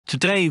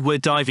Today we're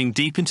diving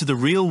deep into the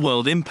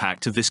real-world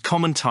impact of this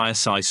common tire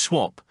size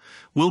swap.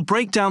 We'll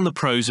break down the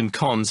pros and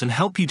cons and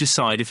help you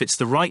decide if it's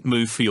the right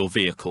move for your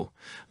vehicle.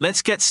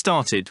 Let's get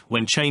started.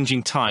 When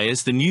changing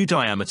tires, the new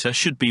diameter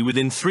should be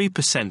within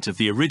 3% of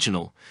the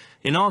original.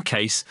 In our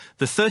case,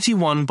 the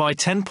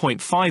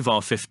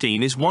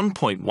 31x10.5r15 is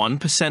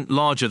 1.1%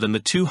 larger than the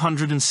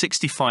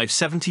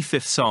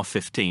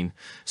 265/75r15,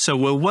 so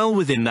we're well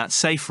within that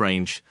safe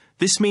range.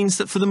 This means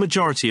that for the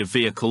majority of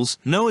vehicles,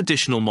 no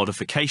additional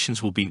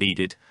modifications will be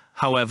needed.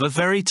 However,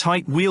 very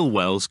tight wheel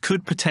wells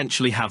could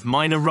potentially have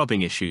minor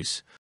rubbing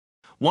issues.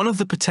 One of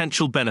the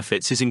potential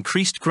benefits is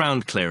increased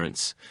ground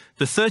clearance.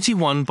 The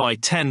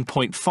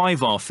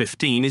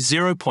 31x10.5r15 is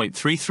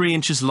 0.33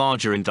 inches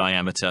larger in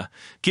diameter,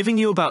 giving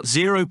you about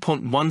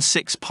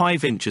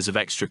 0.165 inches of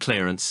extra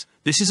clearance.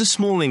 This is a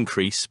small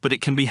increase, but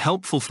it can be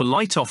helpful for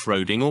light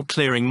off-roading or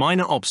clearing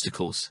minor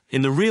obstacles.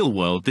 In the real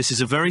world, this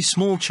is a very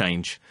small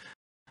change.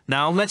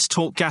 Now let's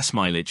talk gas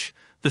mileage.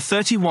 The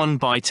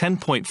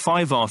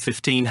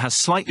 31x10.5r15 has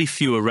slightly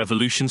fewer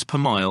revolutions per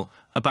mile,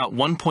 about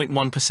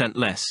 1.1%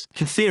 less.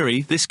 In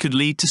theory, this could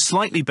lead to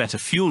slightly better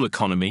fuel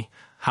economy.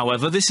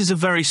 However, this is a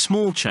very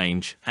small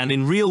change, and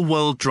in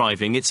real-world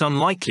driving it's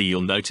unlikely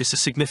you'll notice a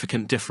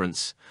significant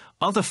difference.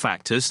 Other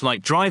factors,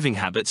 like driving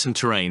habits and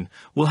terrain,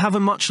 will have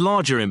a much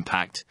larger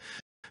impact.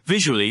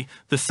 Visually,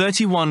 the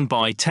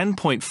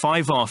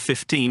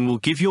 31x10.5r15 will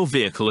give your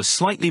vehicle a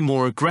slightly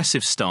more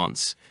aggressive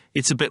stance.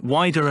 It's a bit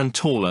wider and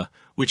taller,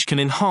 which can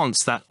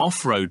enhance that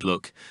off-road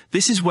look.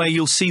 This is where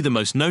you'll see the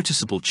most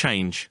noticeable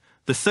change.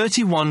 The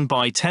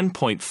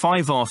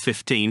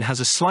 31x10.5r15 has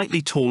a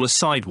slightly taller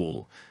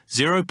sidewall,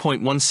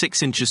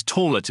 0.16 inches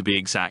taller to be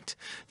exact.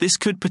 This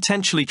could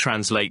potentially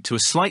translate to a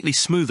slightly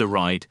smoother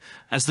ride,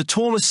 as the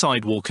taller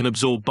sidewall can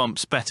absorb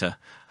bumps better.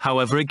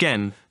 However,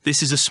 again,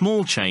 this is a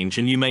small change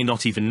and you may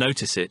not even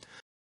notice it.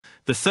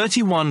 The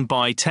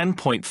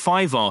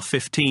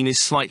 31x10.5r15 is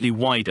slightly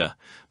wider,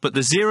 but the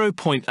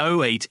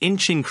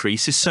 0.08-inch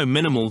increase is so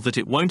minimal that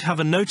it won't have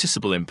a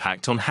noticeable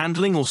impact on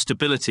handling or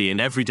stability in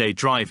everyday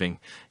driving.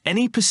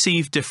 Any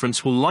perceived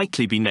difference will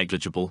likely be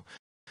negligible.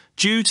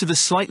 Due to the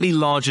slightly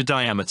larger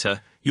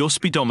diameter, your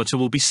speedometer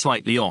will be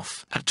slightly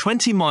off. At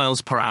 20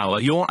 miles per hour,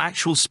 your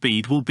actual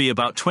speed will be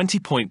about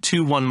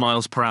 20.21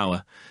 miles per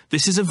hour.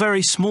 This is a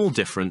very small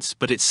difference,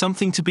 but it's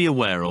something to be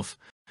aware of.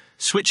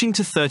 Switching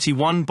to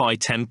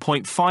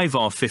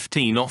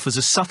 31x10.5r15 offers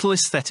a subtle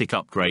aesthetic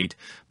upgrade,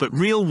 but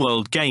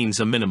real-world gains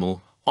are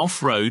minimal.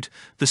 Off-road,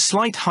 the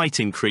slight height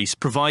increase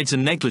provides a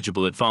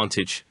negligible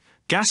advantage.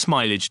 Gas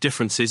mileage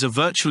differences are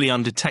virtually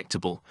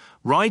undetectable.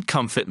 Ride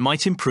comfort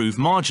might improve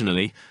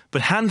marginally,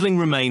 but handling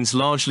remains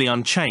largely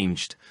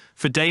unchanged.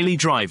 For daily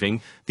driving,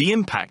 the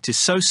impact is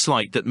so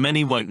slight that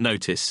many won't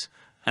notice.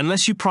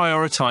 Unless you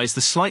prioritize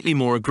the slightly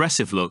more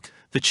aggressive look,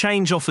 the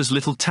change offers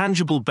little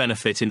tangible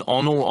benefit in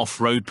on- or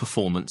off-road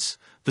performance.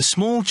 The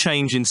small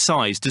change in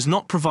size does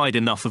not provide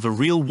enough of a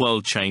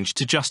real-world change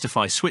to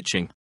justify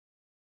switching.